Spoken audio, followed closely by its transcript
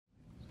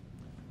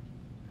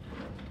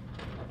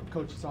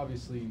Coach, it's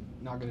obviously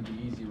not going to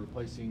be easy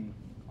replacing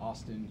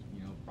Austin,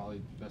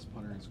 probably best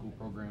punter in school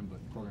program, but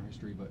program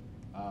history. But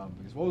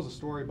because what was the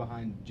story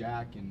behind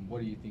Jack, and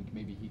what do you think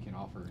maybe he can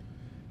offer?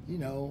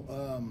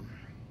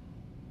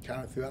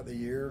 Kind of throughout the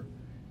year,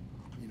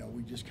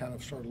 we just kind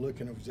of started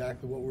looking at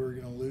exactly what we were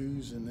going to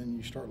lose, and then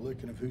you start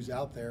looking at who's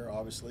out there,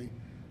 obviously.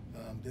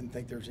 Didn't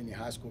think there was any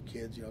high school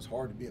kids. It's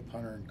hard to be a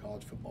punter in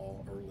college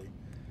football early.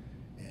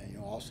 And,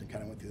 Austin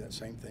kind of went through that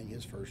same thing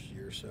his first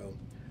year. So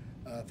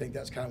I think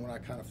that's kind of when I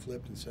kind of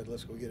flipped and said,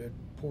 let's go get a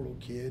portal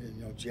kid.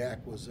 And,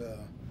 Jack was,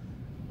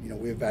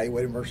 we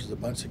evaluated him versus a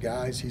bunch of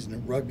guys. He's a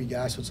rugby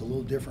guy, so it's a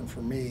little different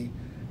for me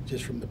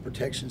just from the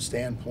protection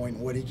standpoint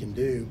and what he can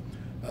do.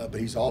 But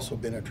he's also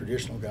been a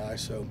traditional guy.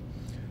 So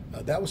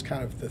that was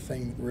kind of the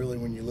thing, really,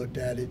 when you looked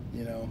at it,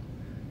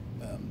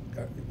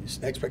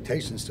 his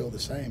expectation's still the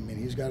same. I mean,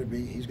 he's got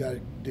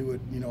to do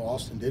what,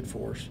 Austin did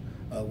for us.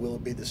 Will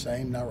it be the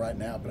same? Not right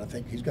now, but I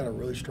think he's got a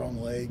really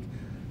strong leg.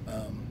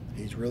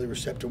 He's really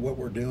receptive to what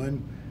we're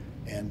doing.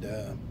 And,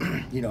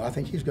 I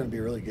think he's going to be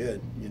really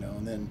good,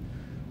 and then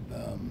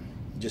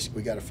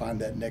we got to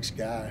find that next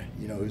guy,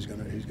 who's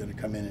going to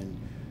come in and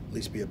at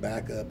least be a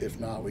backup.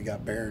 If not, we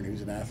got Barron,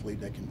 who's an athlete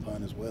that can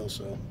punt as well.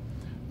 So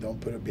don't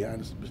put it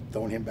behind us, just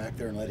throwing him back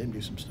there and let him do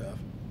some stuff.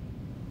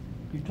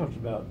 You talked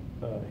about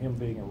him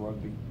being a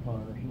rugby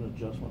punter, an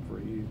adjustment for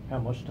you. How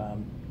much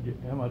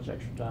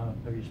extra time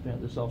have you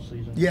spent this off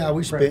season? Yeah,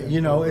 we spent.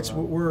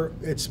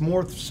 It's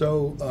more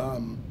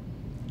so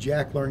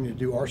Jack learning to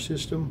do our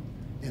system,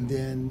 and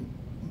then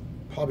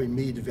probably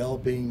me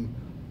developing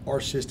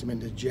our system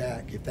into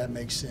Jack, if that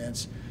makes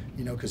sense.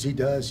 Because he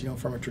does.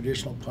 From a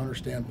traditional punter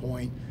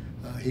standpoint,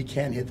 he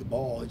can hit the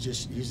ball.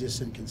 He's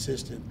just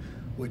inconsistent.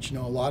 Which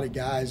a lot of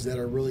guys that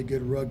are really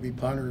good rugby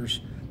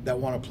punters that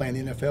want to play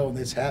in the NFL, and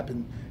this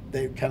happened,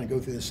 they kind of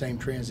go through the same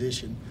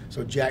transition.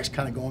 So Jack's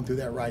kind of going through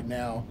that right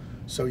now.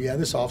 So yeah,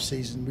 this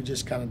offseason we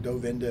just kind of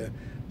dove into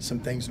some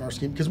things in our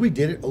scheme because we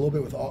did it a little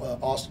bit with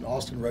Austin.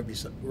 Austin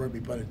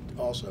rugby punted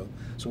also.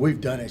 So we've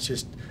done it. It's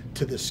just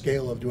to the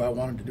scale of, do I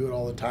want him to do it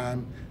all the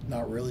time?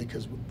 Not really,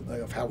 because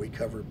of how we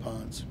cover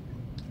punts.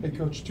 Hey,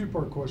 Coach,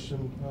 two-part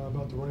question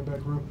about the running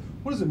back room.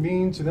 What does it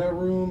mean to that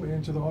room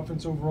and to the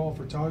offense overall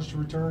for Taj to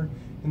return?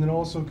 And then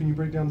also, can you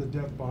break down the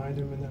depth behind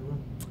him in that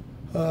room?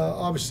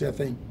 Obviously, I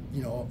think,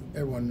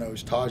 everyone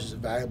knows Taj is a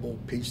valuable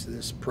piece to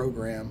this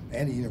program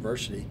and the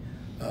university.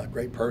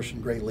 Great person,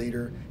 great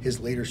leader. His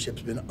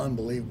leadership's been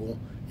unbelievable.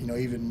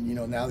 Even,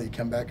 now that he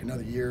come back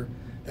another year,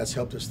 that's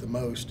helped us the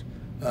most.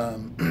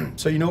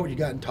 So you know what you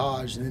got in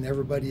Taj, and then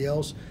everybody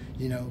else,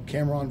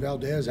 Cameron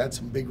Valdez had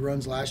some big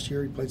runs last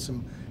year. He played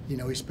some,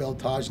 he spelled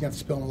Taj. He's going to have to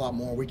spell him a lot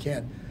more. We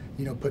can't,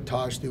 put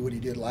Taj through what he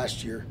did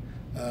last year.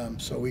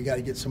 So we got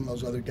to get some of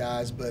those other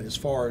guys. But as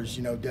far as,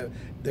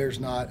 there's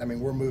not,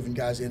 we're moving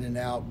guys in and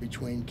out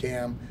between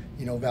Cam.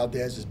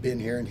 Valdez has been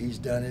here and he's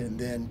done it. And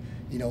then,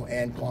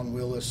 Anquan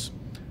Willis,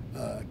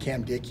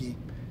 Cam Dickey,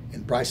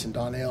 and Bryson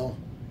Donnell,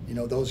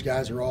 those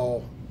guys are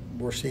all,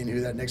 we're seeing who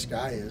that next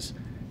guy is,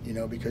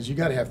 because you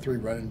got to have 3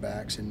 running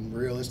backs and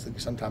realistically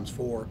sometimes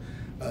 4,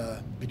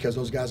 because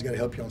those guys got to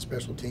help you on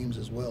special teams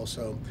as well.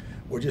 So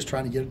we're just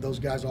trying to get those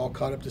guys all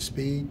caught up to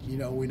speed. We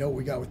know what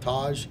we got with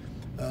Taj.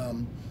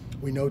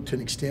 We know to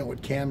an extent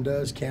what Cam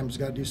does. Cam's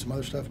got to do some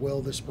other stuff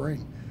well this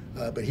spring,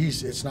 but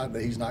it's not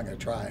that he's not going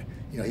to try.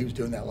 He was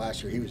doing that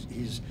last year.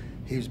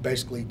 He was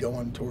basically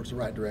going towards the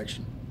right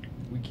direction.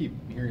 We keep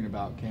hearing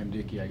about Cam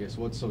Dickey. I guess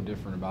what's so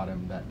different about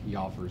him that he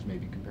offers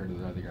maybe compared to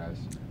the other guys?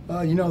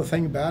 The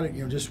thing about it,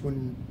 just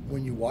when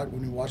we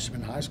watched him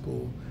in high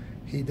school,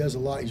 he does a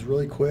lot. He's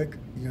really quick.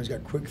 He's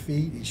got quick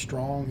feet. He's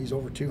strong. He's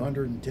over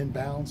 210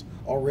 pounds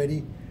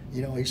already.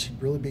 He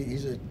should really be.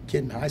 He's a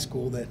kid in high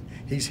school that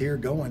he's here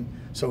going.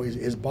 So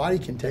his body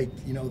can take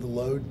the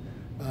load,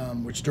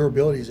 which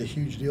durability is a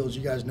huge deal, as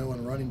you guys know, in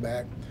a running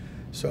back.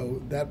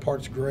 So that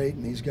part's great,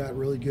 and he's got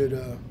really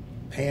good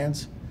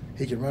hands.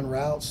 He can run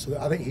routes. So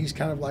I think he's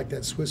kind of like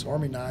that Swiss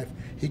Army knife.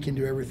 He can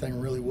do everything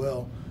really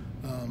well.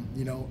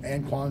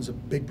 Anquan's a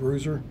big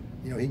bruiser.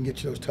 He can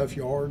get you those tough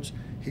yards.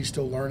 He's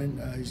still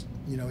learning.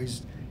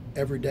 He's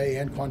every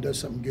day Anquan does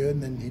something good,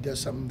 and then he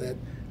does something that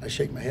I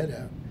shake my head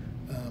at.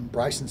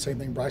 Bryson, same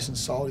thing. Bryson's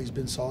solid. He's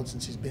been solid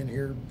since he's been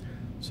here.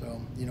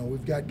 So,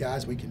 we've got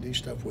guys we can do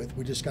stuff with.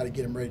 We just got to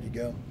get them ready to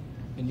go.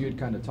 And you had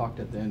kind of talked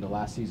at the end of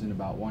last season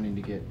about wanting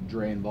to get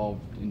Dre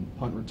involved in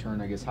punt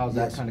return. I guess how's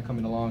that kind of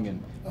coming along,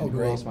 and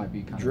who else might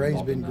be kind of Dre's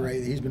involved been in that?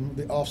 great. He's been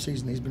the off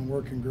season. He's been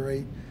working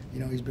great.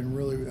 He's been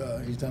really.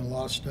 He's done a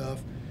lot of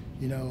stuff.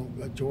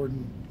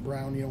 Jordan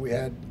Brown.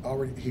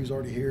 He was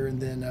already here,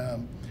 and then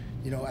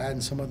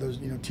adding some of those.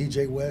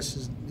 T.J. West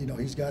is.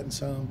 He's gotten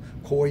some.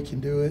 Coy can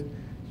do it.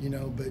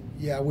 But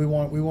yeah, we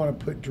want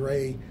to put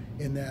Dre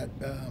in that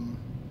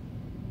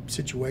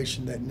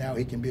situation that now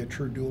he can be a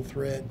true dual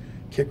threat.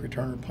 kick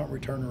returner, punt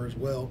returner as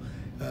well.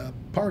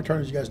 Punt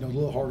returners, you guys know, a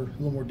little harder, a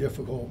little more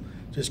difficult,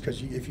 just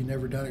because if you've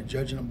never done it,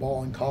 judging a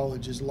ball in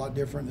college is a lot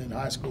different than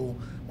high school,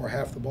 where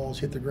half the balls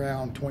hit the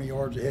ground 20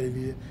 yards ahead of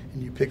you,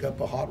 and you pick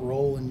up a hot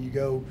roll and you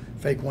go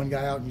fake one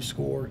guy out and you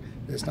score.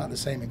 It's not the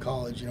same in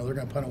college. They're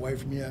going to punt away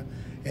from you.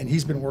 And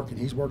he's been working.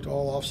 He's worked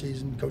all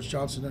offseason. Coach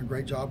Johnson's done a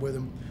great job with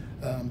him.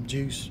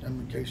 Juice,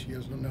 in case you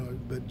guys don't know,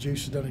 but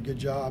Juice has done a good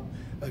job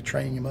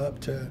training him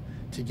up to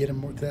get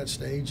him to that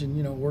stage. And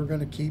we're going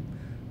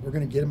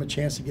to get him a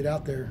chance to get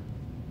out there.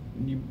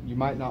 You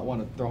might not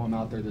want to throw him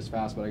out there this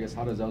fast, but I guess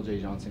how does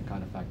LJ Johnson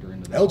kind of factor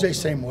into that? LJ's also?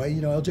 same way.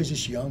 LJ's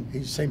just young.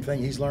 He's the same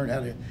thing. He's learned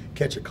how to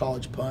catch a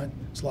college punt.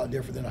 It's a lot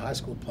different than a high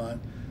school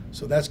punt.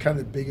 So that's kind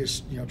of the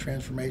biggest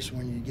transformation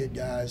when you get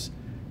guys.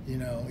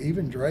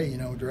 Even Dre.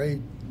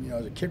 Dre.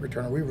 As a kick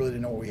returner, we really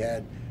didn't know what we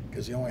had,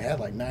 because he only had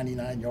like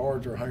 99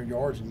 yards or 100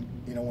 yards, and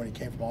when he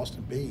came from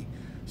Austin B.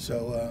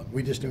 So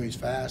we just knew he's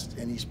fast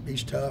and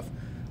he's tough.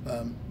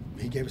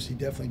 He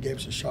definitely gave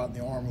us a shot in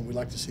the arm, and we'd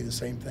like to see the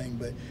same thing.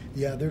 But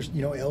yeah, there's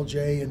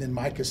LJ, and then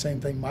Micah, same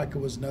thing. Micah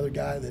was another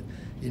guy that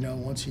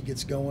once he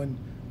gets going,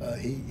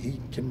 he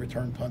can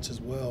return punts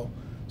as well.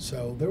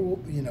 So there will,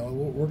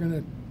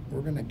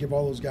 we're gonna give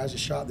all those guys a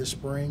shot this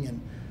spring,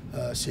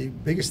 and see.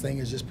 Biggest thing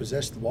is just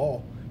possess the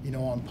ball.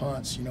 On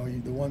punts,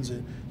 the ones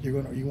that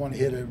you want to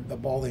hit a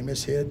ball they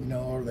mishit,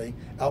 or they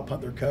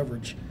outpunt their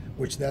coverage,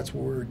 which that's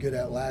what we were good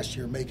at last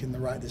year, making the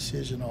right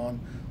decision on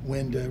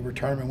when to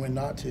return and when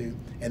not to,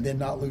 and then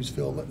not lose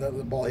field, let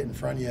the ball hit in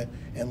front of you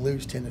and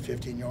lose 10 to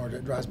 15 yards.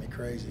 That drives me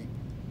crazy.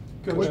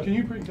 Coach, can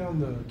you break down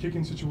the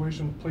kicking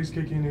situation, place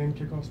kicking and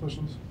kickoff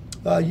specials?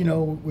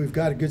 We've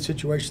got a good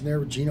situation there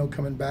with Gino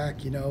coming back.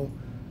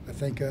 I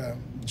think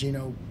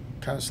Gino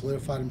kind of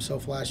solidified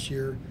himself last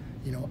year,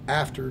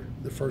 after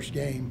the first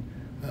game,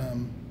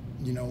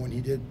 when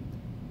he did,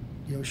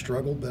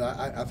 struggle. But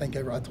I think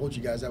I told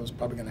you guys that was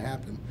probably going to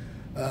happen.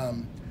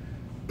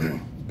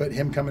 But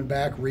him coming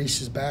back,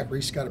 Reese is back.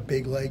 Reese got a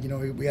big leg.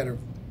 We had a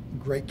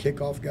great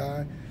kickoff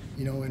guy,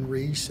 in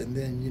Reese. And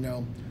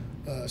then,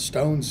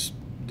 Stone's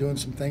doing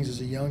some things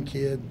as a young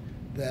kid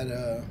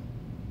that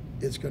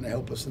it's going to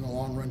help us in the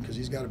long run, because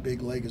he's got a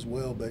big leg as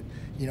well. But,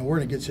 we're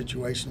in a good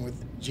situation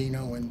with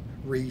Gino and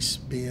Reese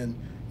being,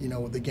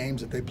 the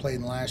games that they played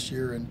in last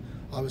year. And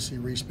obviously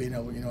Reese being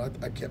able,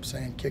 I kept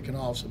saying kicking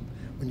off. So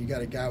when you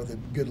got a guy with a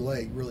good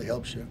leg, really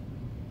helps you.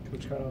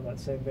 Which kind of in that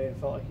same vein, it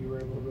felt like you were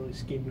able to really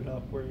scheme it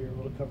up where you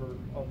were able to cover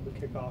on the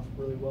kickoff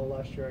really well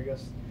last year, I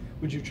guess.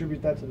 Would you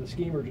attribute that to the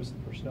scheme or just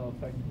the personnel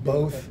effect?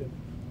 Both.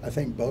 I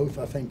think both.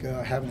 I think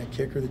having a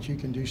kicker that you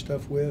can do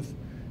stuff with,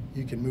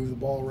 you can move the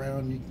ball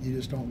around, you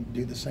just don't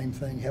do the same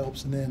thing,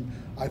 helps. And then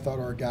I thought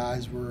our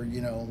guys were,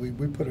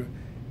 we put a,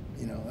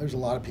 there's a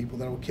lot of people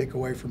that will kick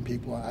away from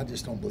people. I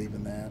just don't believe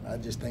in that. I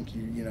just think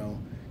you're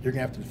going to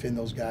have to defend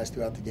those guys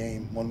throughout the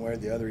game one way or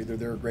the other. Either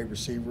they're a great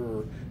receiver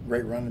or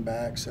great running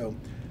back. So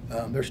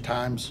there's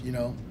times,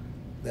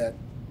 that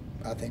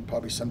I think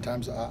probably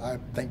sometimes I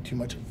think too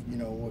much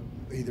of,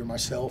 either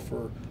myself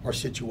or our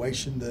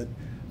situation, that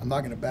I'm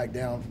not going to back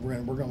down.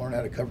 We're going to learn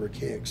how to cover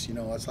kicks.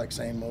 That's like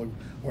saying, well,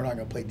 we're not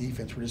going to play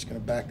defense. We're just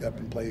going to back up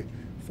and play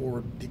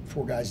four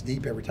guys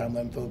deep every time,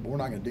 let them throw. But we're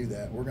not going to do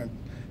that. We're going to,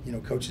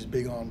 Coach is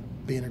big on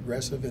being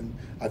aggressive, and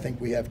I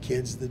think we have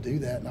kids that do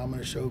that, and I'm going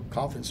to show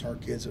confidence in our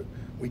kids that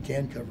we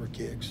can cover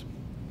kicks.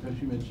 Coach,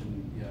 you mentioned,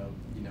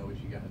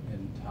 what you got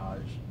in Taj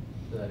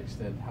to that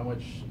extent. How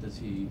much does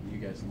you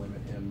guys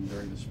limit him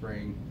during the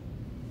spring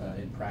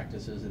in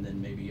practices, and then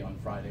maybe on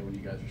Friday when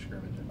you guys are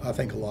scrimmaging? I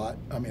think a lot.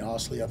 I mean,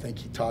 honestly, I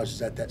think Taj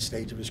is at that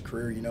stage of his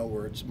career,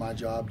 where it's my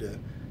job to,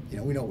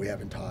 we know what we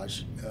have in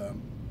Taj.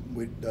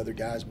 The other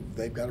guys,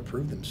 they've got to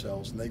prove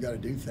themselves, and they've got to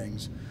do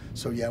things.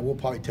 So, yeah, we'll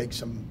probably take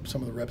some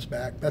of the reps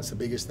back. That's the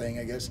biggest thing,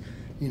 I guess.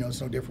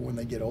 It's no different when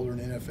they get older in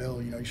the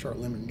NFL. You start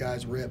limiting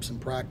guys' reps in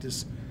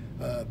practice,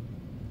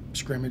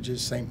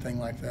 scrimmages, same thing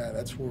like that.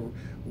 That's where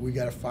we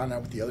got to find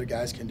out what the other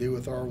guys can do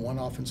with our one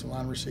offensive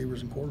line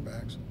receivers and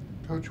quarterbacks.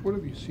 Coach, what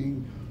have you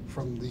seen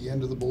from the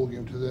end of the bowl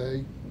game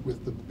today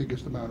with the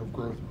biggest amount of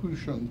growth? Who's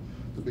shown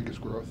the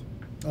biggest growth?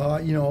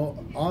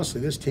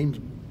 Honestly, this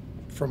team,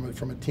 from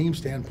a team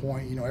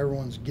standpoint,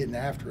 everyone's getting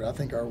after it. I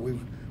think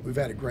we've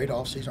had a great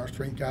offseason. Our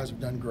strength guys have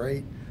done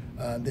great.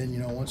 Then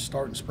once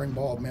starting spring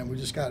ball, man, we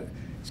just got.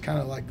 It's kind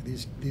of like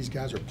these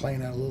guys are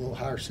playing at a little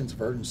higher sense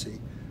of urgency.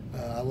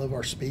 I love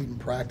our speed and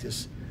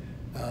practice.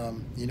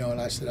 And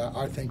I said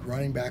I think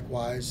running back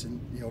wise,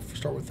 and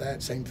start with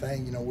that same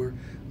thing.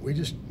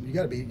 You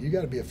got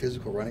to be a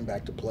physical running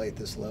back to play at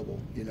this level.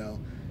 You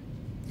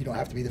don't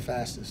have to be the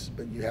fastest,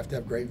 but you have to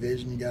have great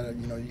vision. You got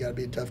to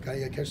be a tough guy.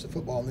 You got to catch the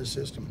football in this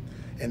system.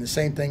 And the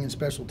same thing in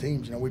special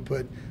teams.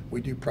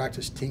 We do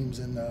practice teams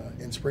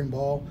in spring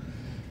ball.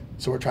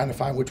 So we're trying to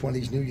find which one of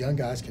these new young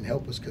guys can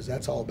help us, because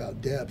that's all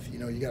about depth. You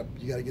got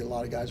to get a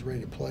lot of guys ready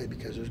to play,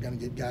 because there's going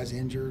to get guys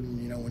injured,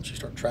 and once you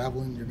start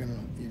traveling, you're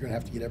going to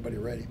have to get everybody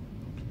ready.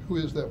 Who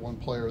is that one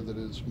player that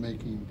is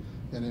making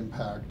an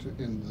impact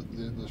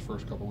in this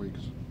first couple of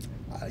weeks?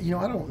 I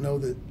don't know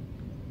that.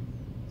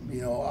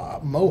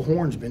 Mo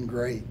Horn's been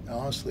great.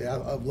 Honestly,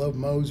 I've loved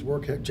Mo's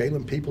work.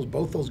 Jalen Peoples,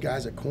 both those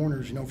guys at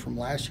corners, from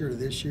last year to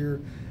this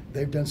year,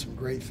 they've done some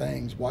great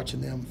things.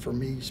 Watching them, for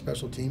me,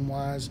 special team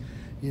wise,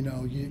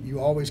 you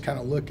always kind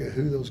of look at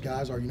who those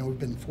guys are. We've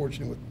been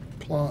fortunate with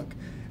Plunk,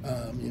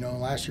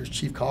 last year's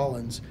Chief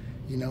Collins,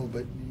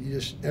 but you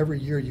just every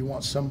year you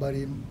want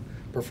somebody,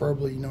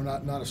 preferably,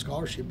 not a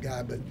scholarship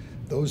guy, but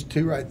those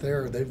two right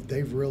there,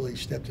 they've really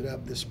stepped it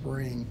up this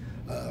spring.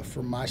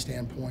 From my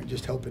standpoint,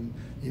 just helping,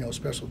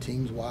 special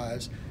teams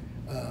wise,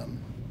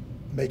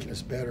 making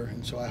us better,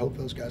 and so I hope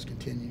those guys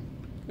continue.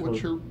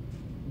 What's your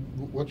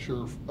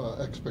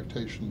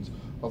expectations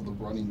of the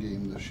running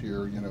game this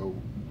year?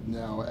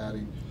 Now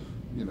adding,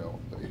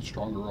 a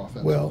stronger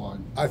offensive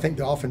line. I think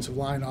the offensive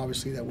line,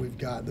 obviously, that we've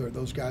got,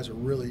 those guys are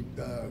really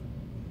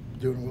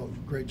doing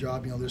a great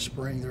job. This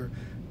spring they're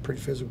pretty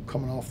physical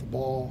coming off the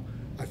ball.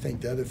 I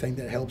think the other thing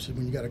that helps is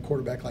when you got a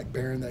quarterback like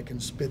Barron that can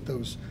spit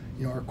those,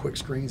 our quick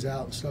screens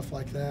out and stuff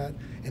like that.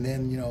 And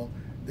then,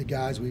 the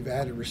guys we've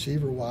added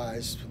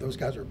receiver-wise, those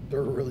guys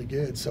they're really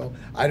good. So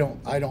I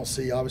don't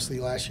see, obviously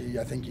last year,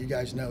 I think you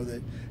guys know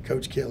that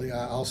Coach Kitley,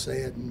 I'll say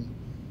it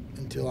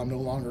until I'm no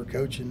longer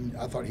coaching,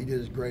 I thought he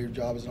did a great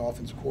job as an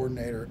offensive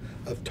coordinator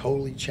of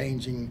totally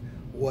changing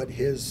what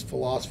his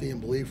philosophy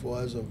and belief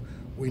was of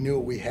we knew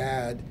what we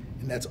had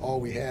and that's all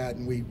we had,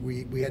 and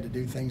we had to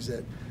do things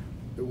that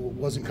it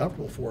wasn't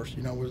comfortable for us.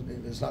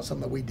 It's not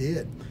something that we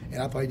did.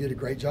 And I thought he did a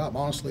great job,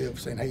 honestly, of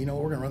saying, hey, we're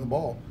going to run the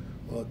ball.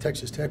 Well, at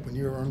Texas Tech, when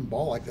you're running the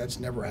ball like that's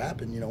never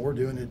happened. We're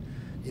doing it,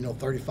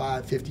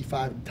 35,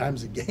 55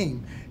 times a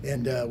game,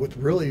 and with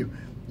really,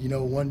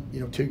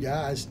 two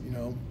guys,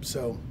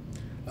 so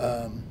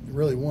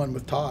really one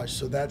with Taj.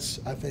 So that's,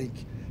 I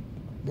think,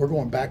 we're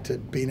going back to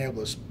being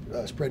able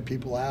to spread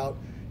people out,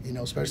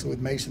 especially with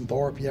Mason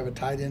Thorpe. You have a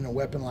tight end and a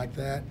weapon like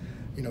that.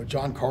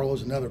 John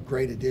Carlo's another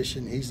great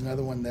addition. He's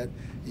another one that,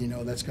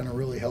 that's going to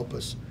really help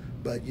us.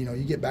 But, you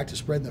get back to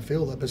spreading the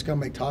field up. It's going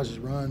to make Taj's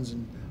runs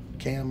and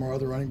Cam or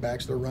other running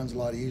backs, their runs a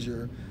lot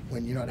easier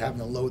when you're not having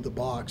to load the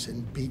box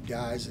and beat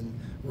guys and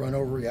run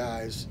over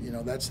guys.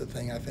 That's the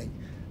thing I think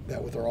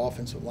that with our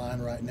offensive line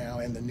right now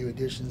and the new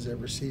additions at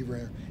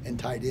receiver and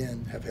tight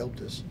end have helped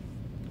us.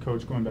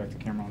 Coach, going back to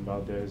Cameron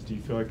Valdez, do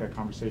you feel like that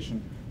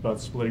conversation about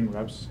splitting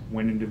reps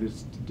went into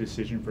this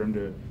decision for him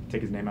to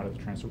take his name out of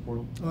the transfer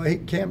portal?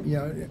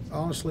 Cam,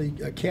 honestly,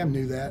 Cam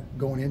knew that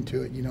going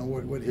into it.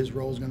 What his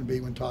role is going to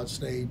be when Todd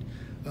stayed.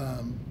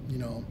 I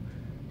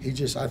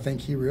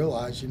think he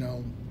realized,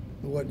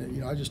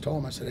 I just told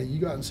him, I said, hey, you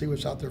go out and see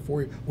what's out there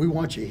for you. We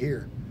want you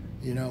here.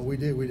 We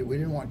did. We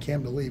didn't want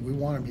Cam to leave. We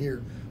want him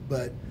here.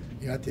 But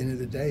at the end of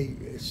the day,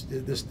 it's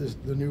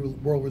the new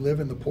world we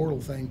live in, the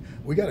portal thing.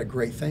 We got a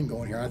great thing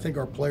going here. I think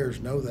our players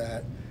know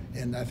that.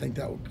 And I think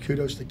that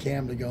kudos to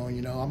Cam to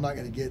going, I'm not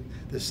going to get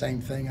the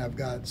same thing I've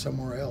got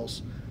somewhere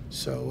else.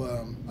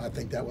 So I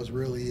think that was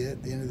really it.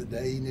 At the end of the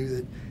day, he knew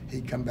that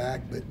he'd come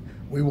back, but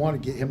we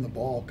want to get him the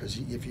ball because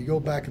if you go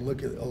back and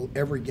look at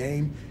every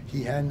game,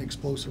 he had an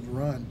explosive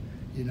run,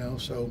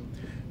 So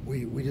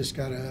we just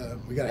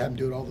we gotta have him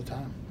do it all the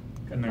time.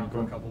 And then a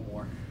couple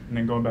more. And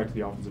then going back to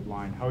the offensive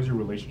line, how has your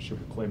relationship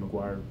with Clay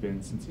McGuire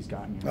been since he's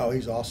gotten here? Oh,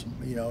 he's awesome.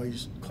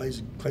 Clay's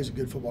a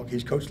good football.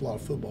 He's coached a lot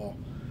of football.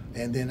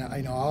 And then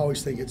I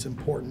always think it's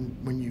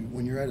important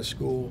when you're at a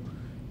school,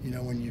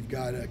 when you've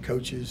got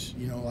coaches,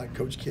 like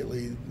Coach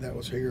Kitley that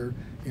was here,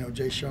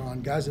 Jay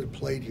Sean, guys that have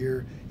played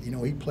here.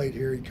 He played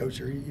here, he coached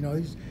here.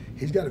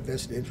 He's got a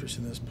vested interest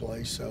in this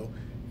place. So,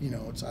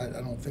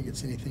 I don't think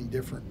it's anything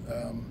different,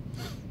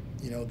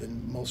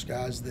 than most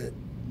guys that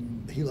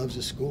he loves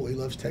his school. He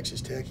loves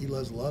Texas Tech. He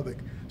loves Lubbock.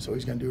 So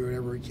he's going to do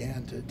whatever he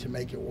can to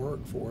make it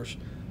work for us.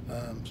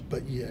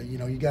 But yeah, you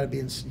got to be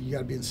in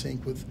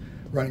sync with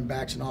running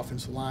backs and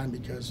offensive line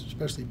because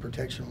especially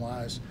protection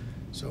wise.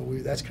 So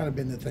that's kind of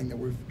been the thing that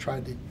we've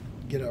tried to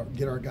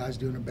get our guys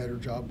doing a better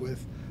job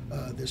with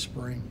this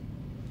spring.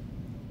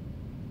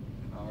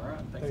 All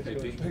right, thanks,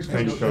 KT. Thanks,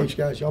 Thanks,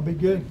 guys. Y'all be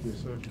good.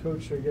 Yes, sir.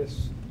 Coach, I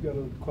guess you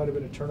got quite a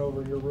bit of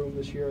turnover in your room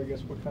this year. I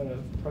guess what kind of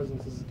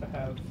presence is it to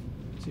have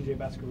CJ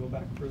Baskerville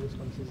back for this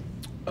one season?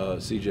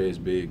 CJ is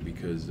big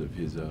because of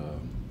his,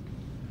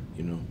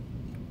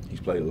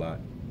 he's played a lot.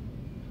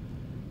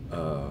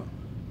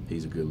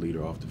 He's a good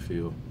leader off the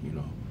field.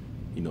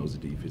 He knows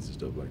the defense and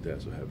stuff like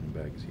that. So having him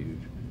back is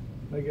huge.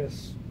 I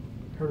guess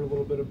heard a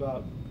little bit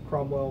about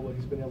Cromwell, what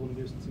he's been able to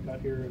do since he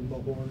got here, and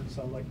Mo Horn. It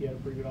sounded like he had a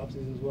pretty good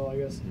offseason as well. I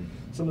guess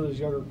some of those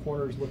younger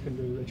corners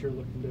that you're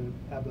looking to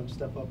have them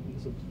step up in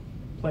some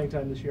playing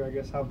time this year. I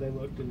guess how have they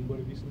looked and what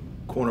have you seen?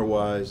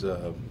 Corner-wise,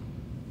 the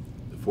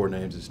four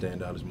names that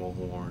stand out is Mo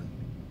Horn,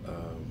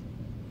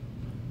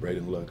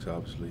 Braden Lux,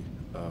 obviously,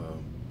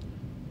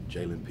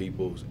 Jalen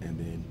Peoples, and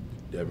then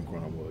Devin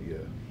Cromwell. Yeah,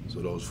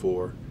 so those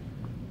four.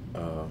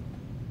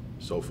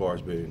 So far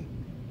it's been,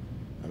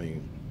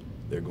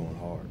 they're going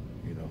hard.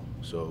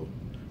 So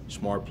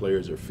smart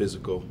players are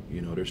physical.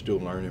 They're still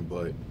learning,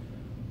 but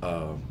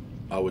I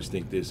always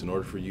think this: in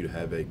order for you to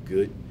have a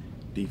good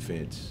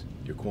defense,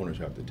 your corners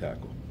have to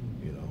tackle.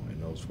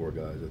 And those four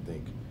guys, I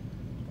think,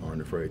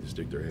 aren't afraid to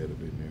stick their head up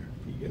in there,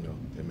 you know,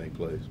 and make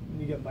plays.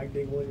 You got Mike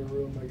Dingle in your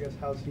room. I guess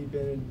how's he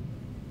been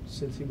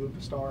since he moved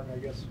to Star? And I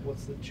guess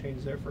what's the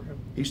change there for him?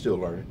 He's still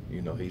learning.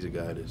 You know, he's a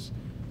guy that's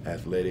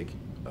athletic.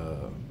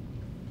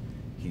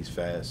 He's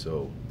fast,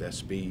 so that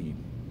speed,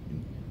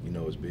 you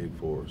know, is big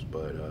for us.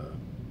 But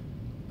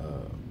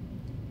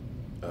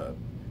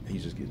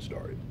he's just getting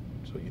started.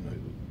 So, you know,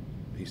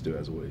 he still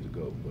has a ways to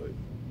go, but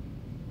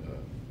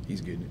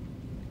he's getting it.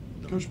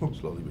 You know, Coach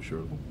slowly but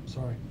surely.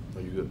 Sorry.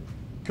 Are you good?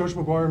 Coach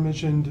McGuire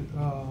mentioned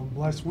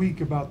last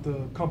week about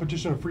the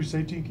competition of free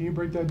safety. Can you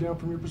break that down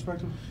from your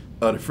perspective?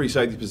 The free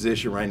safety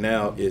position right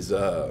now is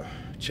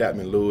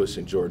Chapman Lewis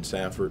and Jordan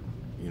Sanford.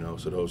 You know,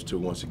 so those two,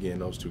 once again,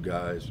 those two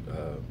guys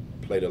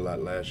played a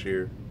lot last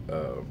year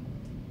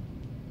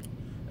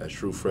as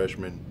true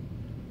freshmen.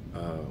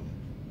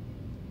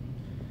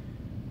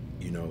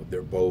 You know,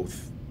 they're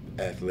both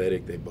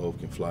athletic. They both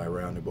can fly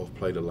around. They both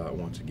played a lot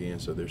once again,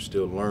 so they're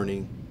still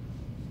learning.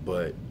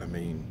 But but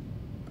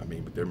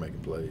they're making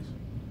plays.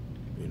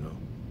 You know,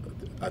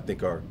 I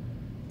think our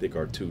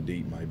two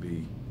deep might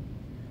be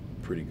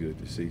pretty good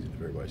this season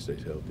if everybody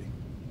stays healthy.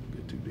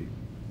 Good two deep.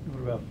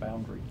 What about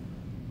boundary?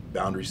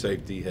 Boundary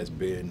safety has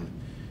been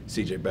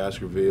C.J.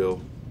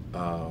 Baskerville,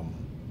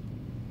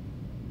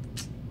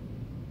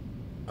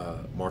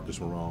 Marcus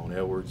Marone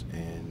Edwards,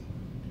 and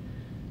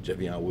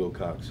Javion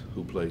Wilcox,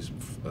 who plays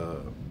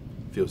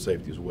field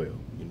safety as well.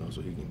 You know,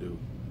 so he can do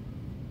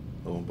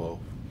them both.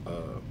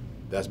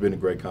 That's been a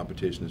great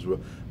competition as well.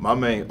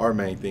 Our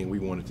main thing we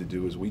wanted to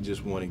do is we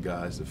just wanted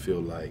guys to feel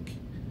like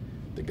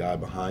the guy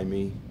behind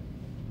me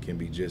can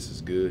be just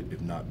as good, if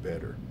not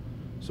better.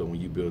 So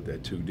when you build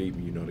that two deep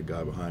and you know the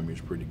guy behind me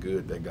is pretty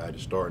good, that guy to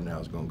start now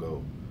is going to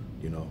go,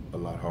 you know, a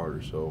lot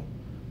harder. So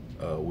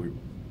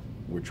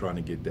we're trying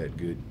to get that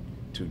good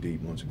two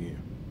deep once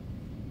again.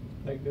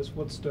 I guess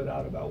what stood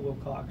out about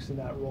Wilcox in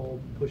that role,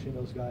 pushing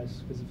those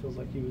guys, because it feels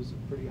like he was a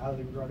pretty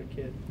highly regarded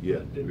kid. Yeah,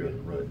 but didn't get a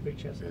really right. big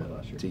chance to play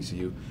last year.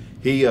 TCU.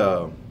 He,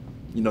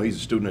 you know, he's a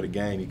student of the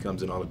game. He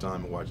comes in all the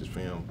time and watches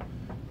film.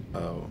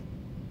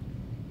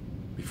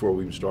 Before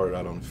we even started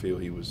out on the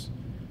field, he was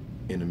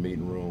in the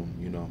meeting room,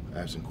 you know,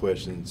 asking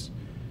questions.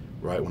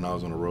 Right when I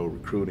was on the road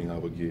recruiting, I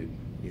would get,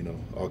 you know,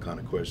 all kind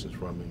of questions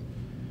from him.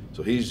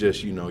 So he's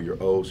just, you know,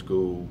 your old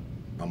school,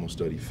 I'm going to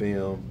study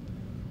film,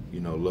 you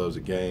know, loves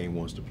the game,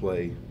 wants to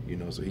play, you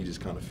know, so he just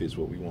kind of fits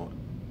what we want.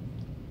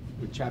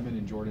 With Chapman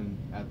and Jordan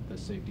at the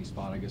safety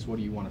spot, I guess, what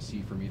do you want to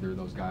see from either of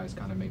those guys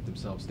kind of make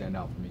themselves stand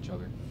out from each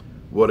other?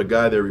 Well, the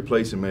guy they're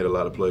replacing made a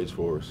lot of plays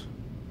for us,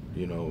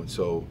 you know, and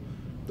so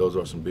those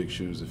are some big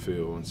shoes to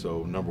fill. And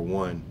so, number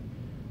one,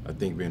 I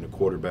think being a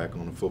quarterback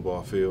on the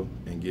football field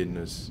and getting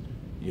us,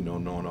 you know,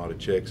 knowing all the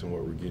checks and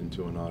what we're getting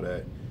to and all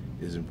that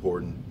is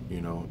important,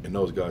 you know, and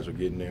those guys are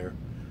getting there.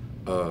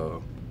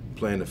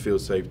 Playing the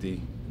field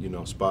safety, you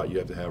know, spot, you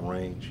have to have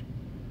range.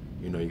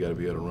 You know, you got to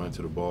be able to run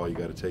to the ball. You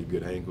got to take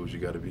good angles. You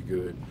got to be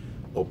good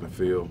open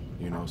field,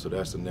 you know. So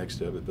that's the next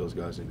step that those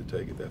guys need to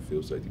take at that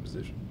field safety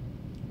position.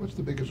 What's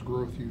the biggest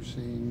growth you've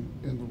seen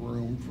in the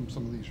room from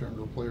some of these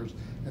younger players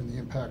and the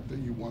impact that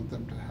you want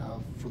them to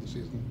have for the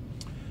season?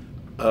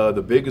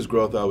 The biggest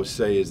growth I would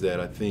say is that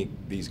I think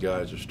these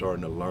guys are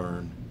starting to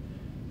learn.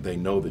 They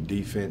know the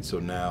defense, so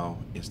now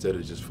instead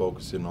of just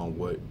focusing on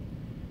what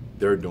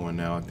they're doing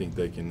now, I think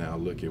they can now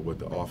look at what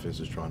the offense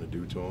is trying to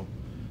do to them.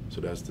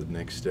 So that's the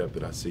next step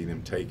that I see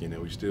them taking,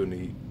 and we still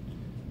need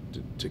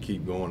to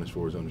keep going as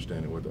far as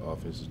understanding what the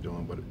offense is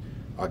doing. But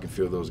I can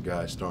feel those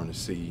guys starting to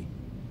see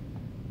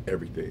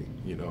everything,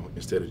 you know,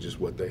 instead of just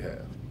what they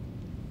have.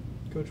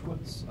 Coach,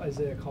 what's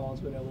Isaiah Collins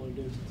been able to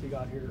do since he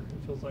got here?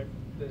 It feels like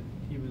that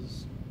he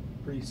was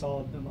pretty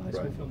solid in the high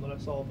school film that I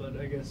saw, but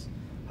I guess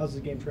how's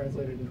the game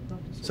translated into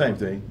practice? Same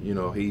thing, you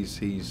know,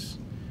 he's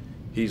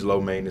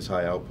low maintenance,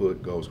 high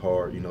output, goes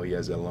hard. You know, he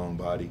has that long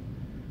body.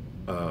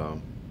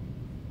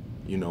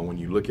 You know, when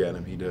you look at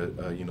him, he does.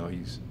 You know,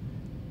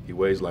 he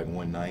weighs like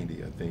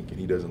 190, I think, and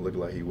he doesn't look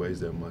like he weighs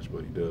that much,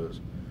 but he does.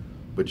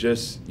 But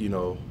just, you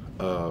know,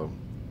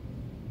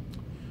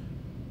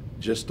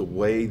 just the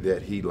way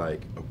that he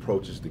like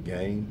approaches the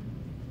game,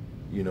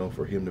 you know,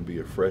 for him to be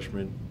a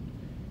freshman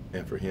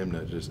and for him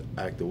to just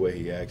act the way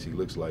he acts, he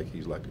looks like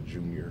he's like a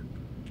junior.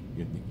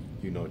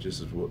 You know,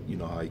 just as what, you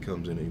know, how he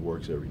comes in and he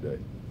works every day,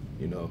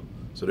 you know.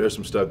 So there's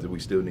some stuff that we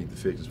still need to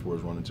fix as far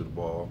as running to the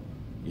ball,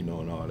 you know,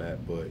 and all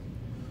that. But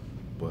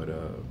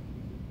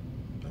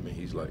I mean,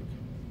 he's like,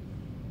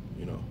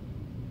 you know,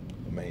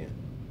 a man.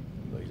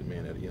 You know, he's a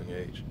man at a young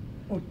age.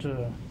 What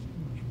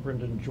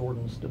Brendan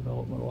Jordan's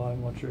development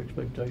line? What's your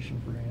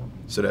expectation for him?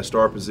 So that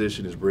star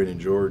position is Brendan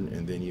Jordan,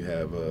 and then you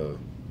have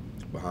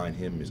behind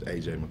him is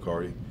A.J.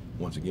 McCarty.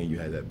 Once again, you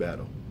had that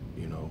battle,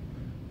 you know,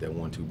 that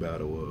 1-2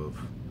 battle of,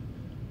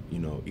 you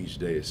know, each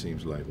day it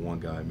seems like one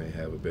guy may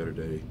have a better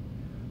day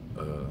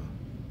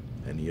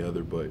than the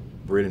other, but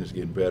Brendan is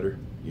getting better.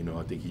 You know,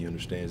 I think he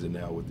understands it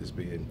now with this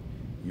being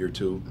year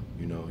 2.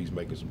 You know, he's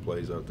making some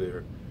plays out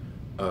there.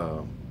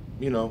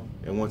 You know,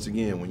 and once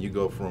again, when you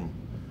go from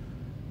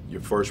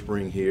your first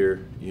spring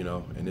here, you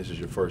know, and this is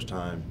your first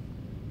time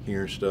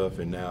hearing stuff,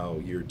 and now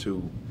year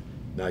 2,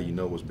 now you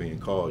know what's being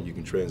called. You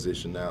can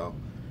transition now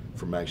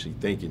from actually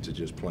thinking to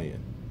just playing.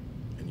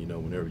 And you know,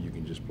 whenever you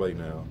can just play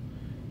now,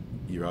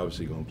 you're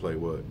obviously going to play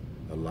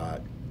a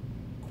lot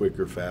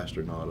quicker,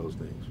 faster, and all those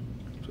things.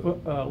 So.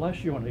 Well,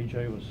 last year when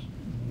AJ was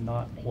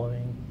not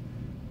playing,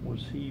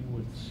 was he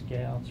with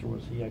scouts or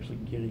was he actually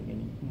getting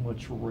any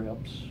much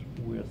reps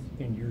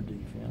in your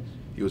defense?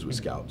 He was with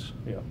scouts.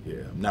 Yeah.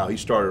 Yeah. Now he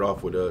started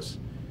off with us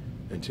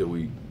until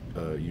we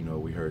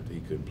heard that he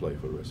couldn't play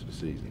for the rest of the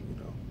season.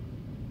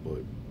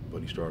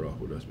 But he started off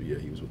with us. But yeah,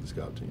 he was with the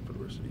scout team for the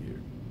rest of the year.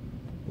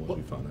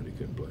 Once we found out he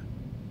couldn't play.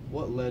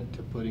 What led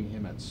to putting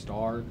him at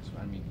star?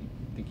 I mean,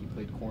 I think he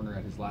played corner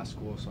at his last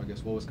school. So I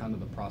guess what was kind of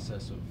the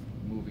process of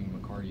moving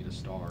McCarty to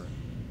star?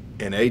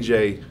 And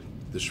AJ,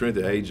 the strength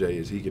of AJ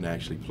is he can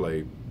actually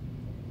play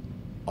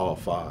all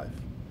five.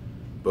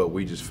 But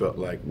we just felt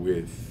like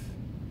with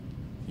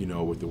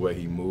the way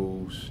he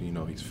moves,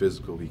 he's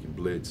physical, he can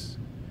blitz,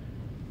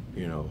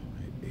 he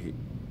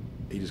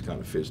just kind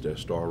of fits that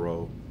star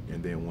role.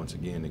 And then once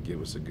again, to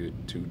give us a good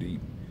 2 deep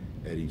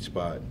at each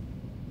spot,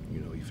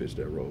 he fits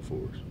that role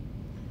for us.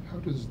 How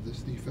does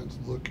this defense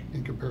look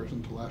in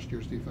comparison to last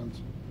year's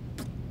defense?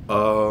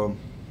 How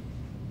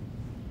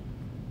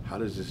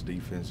does this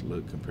defense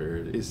look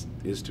compared? It's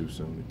too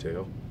soon to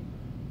tell.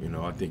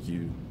 I think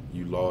you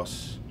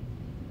lost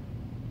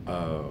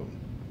a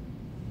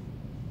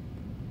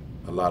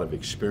lot of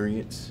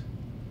experience,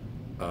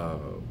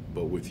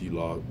 but with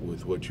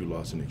what you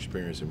lost in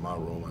experience in my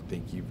room, I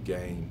think you've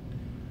gained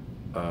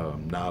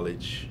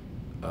knowledge,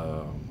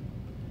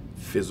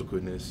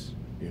 physicalness.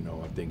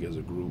 I think as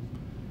a group,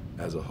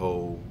 as a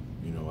whole,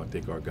 I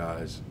think our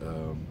guys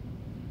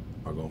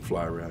are going to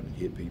fly around and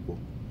hit people.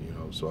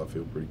 So I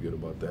feel pretty good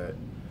about that.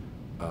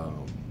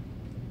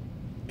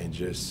 And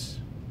just,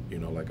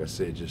 like I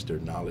said, just their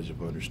knowledge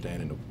of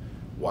understanding of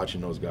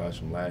watching those guys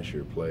from last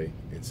year play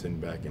and sitting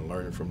back and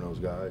learning from those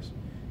guys,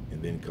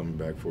 and then coming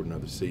back for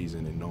another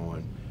season and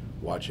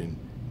watching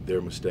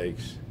their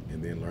mistakes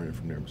and then learning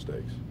from their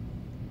mistakes.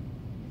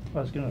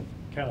 I was going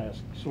to kind of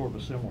ask sort of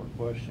a similar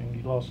question.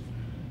 You lost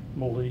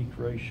Malik,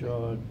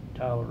 Rashad,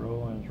 Tyler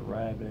Owens,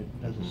 Rabbit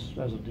as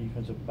a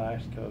defensive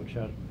backs coach.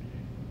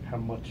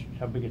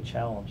 How big a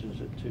challenge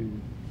is it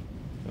to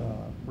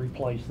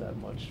replace that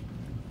much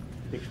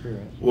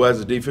experience? Well, as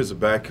a defensive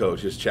back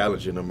coach, it's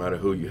challenging no matter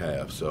who you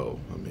have. So,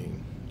 I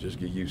mean, just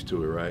get used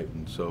to it, right?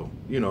 And so,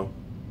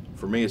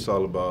 for me, it's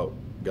all about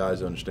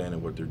guys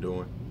understanding what they're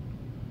doing,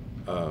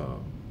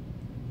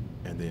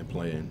 and then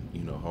playing,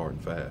 hard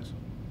and fast,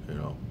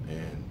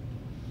 and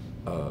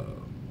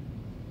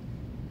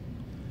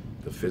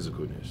the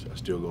physicalness. I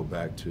still go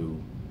back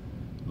to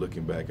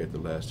looking back at the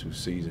last 2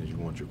 seasons. You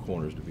want your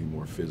corners to be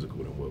more physical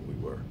than what we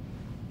were,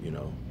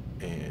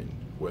 and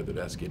whether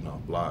that's getting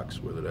off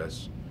blocks, whether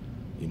that's,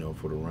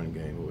 for the run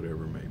game or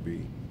whatever it may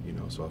be,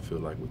 So I feel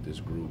like with this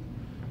group,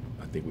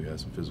 I think we have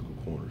some physical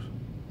corners.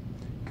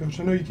 Coach,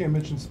 I know you can't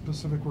mention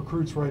specific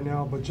recruits right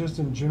now, but just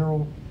in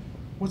general,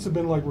 what's it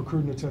been like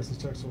recruiting at Texas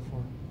Tech so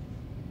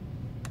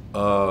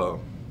far?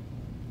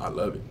 I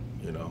love it,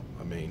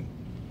 I mean,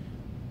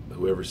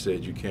 whoever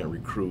said you can't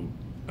recruit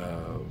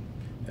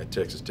at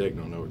Texas Tech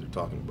don't know what they're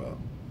talking about,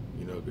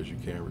 because you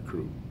can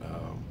recruit.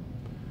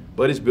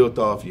 But it's built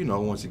off,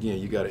 once again,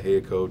 you got a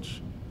head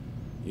coach,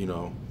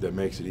 that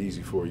makes it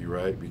easy for you,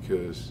 right?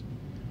 Because,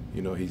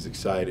 he's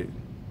excited,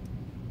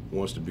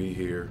 wants to be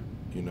here.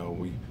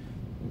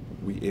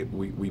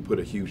 We put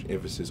a huge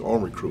emphasis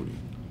on recruiting,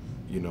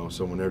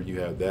 so whenever you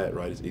have that,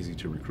 right, it's easy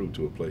to recruit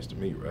to a place to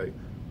meet, right?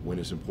 When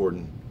it's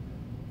important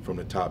from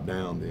the top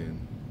down,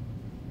 then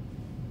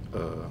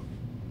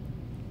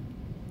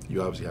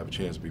you obviously have a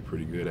chance to be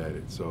pretty good at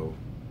it. So,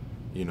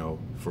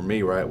 for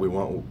me, right, we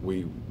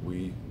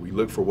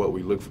look for what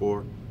we look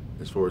for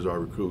as far as our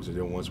recruits, and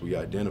then once we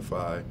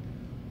identify,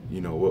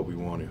 what we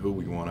want and who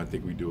we want, I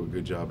think we do a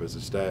good job as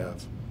a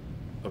staff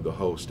of the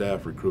whole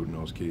staff recruiting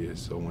those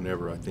kids. So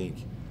whenever I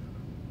think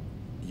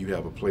you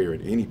have a player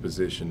at any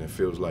position that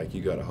feels like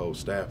you got a whole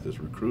staff that's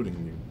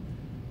recruiting you,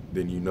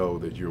 then you know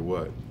that you're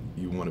what?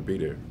 You want to be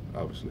there,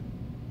 obviously,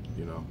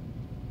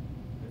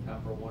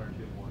 Time for 1 or 2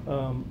 more.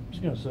 I was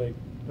going to say,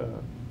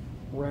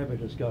 Rabbit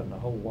has gotten a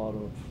whole lot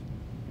of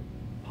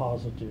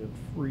positive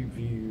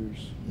reviews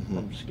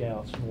from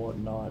scouts and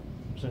whatnot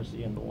since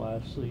the end of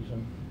last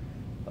season.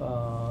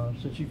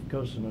 Since you've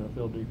coached an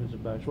NFL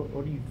defensive backs,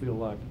 what do you feel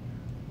like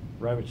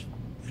Rabbit's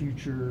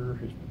future,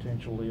 his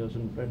potential is,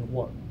 and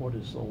what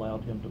has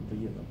allowed him to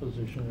be in the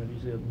position that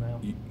he's in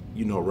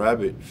now?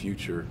 Rabbit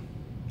future,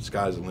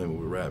 sky's the limit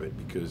with Rabbit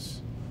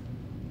because,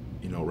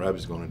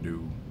 Rabbit's going to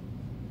do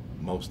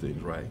most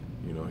things right.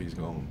 He's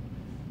going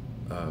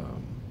to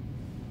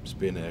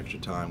spend the extra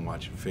time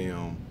watching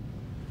film.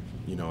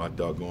 I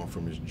thought going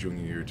from his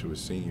junior year to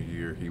his senior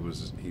year,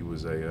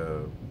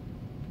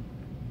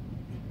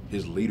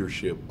 his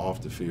leadership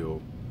off the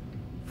field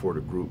for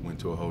the group went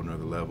to a whole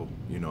nother level.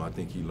 I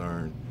think he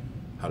learned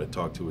how to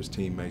talk to his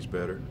teammates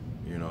better.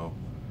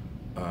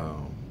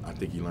 I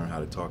think he learned how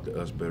to talk to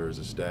us better as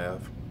a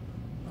staff.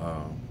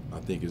 I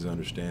think his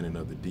understanding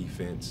of the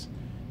defense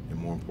and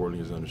more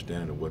importantly, his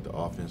understanding of what the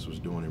offense was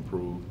doing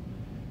improved.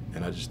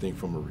 And I just think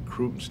from a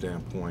recruiting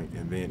standpoint,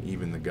 and then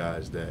even the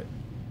guys that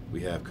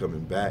we have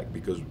coming back,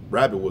 because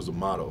Rabbit was a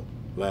model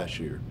last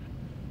year.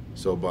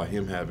 So by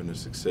him having the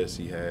success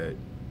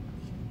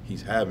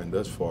he's having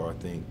thus far, I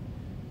think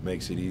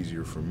makes it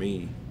easier for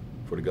me,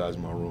 for the guys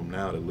in my room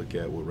now, to look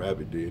at what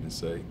Rabbit did and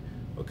say,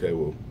 okay,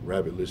 well,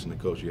 Rabbit listened to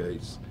Coach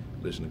Yates,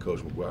 listened to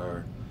Coach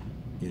McGuire,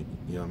 you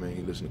know what I mean?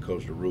 He listened to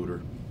Coach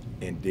DeRuiter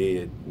and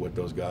did what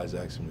those guys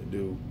asked him to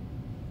do,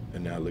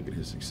 and now look at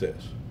his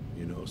success,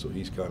 you know? So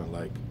he's kind of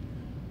like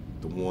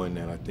the one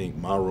that I think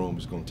my room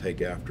is going to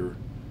take after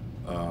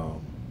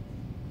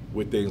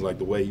with things like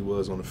the way he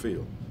was on the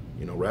field.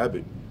 You know,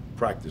 Rabbit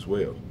practiced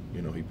well.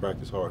 You know, he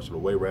practiced hard. So the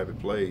way Rabbit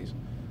plays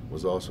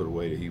was also the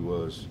way that he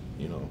was,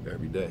 you know,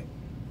 every day.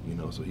 You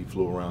know, so he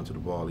flew around to the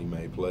ball, he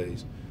made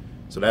plays.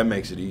 So that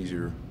makes it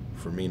easier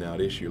for me now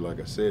this year, like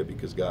I said,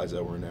 because guys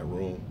that were in that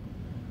room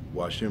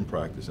watched him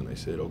practice and they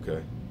said,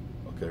 okay,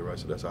 right,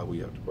 so that's how we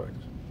have to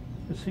practice.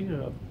 Is he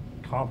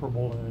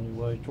comparable in any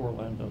way to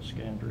Orlando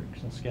Scandrick,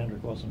 since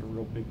Scandrick wasn't a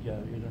real big guy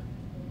either?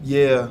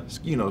 Yeah,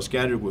 you know,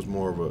 Scandrick was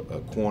more of a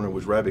corner,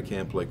 which Rabbit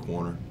can't play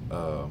corner.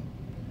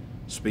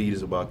 Speed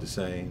is about the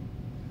same.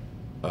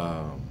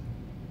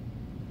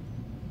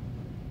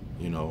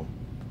 You know,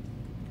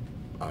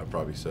 I'd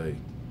probably say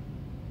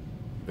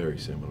very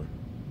similar,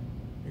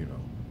 you know,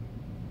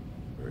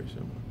 very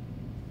similar.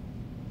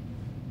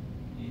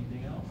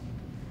 Anything else?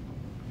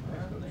 All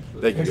right, thanks for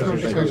Thank you, Thanks, guys.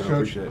 Coach. Thank you. Thanks, I Coach.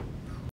 appreciate it.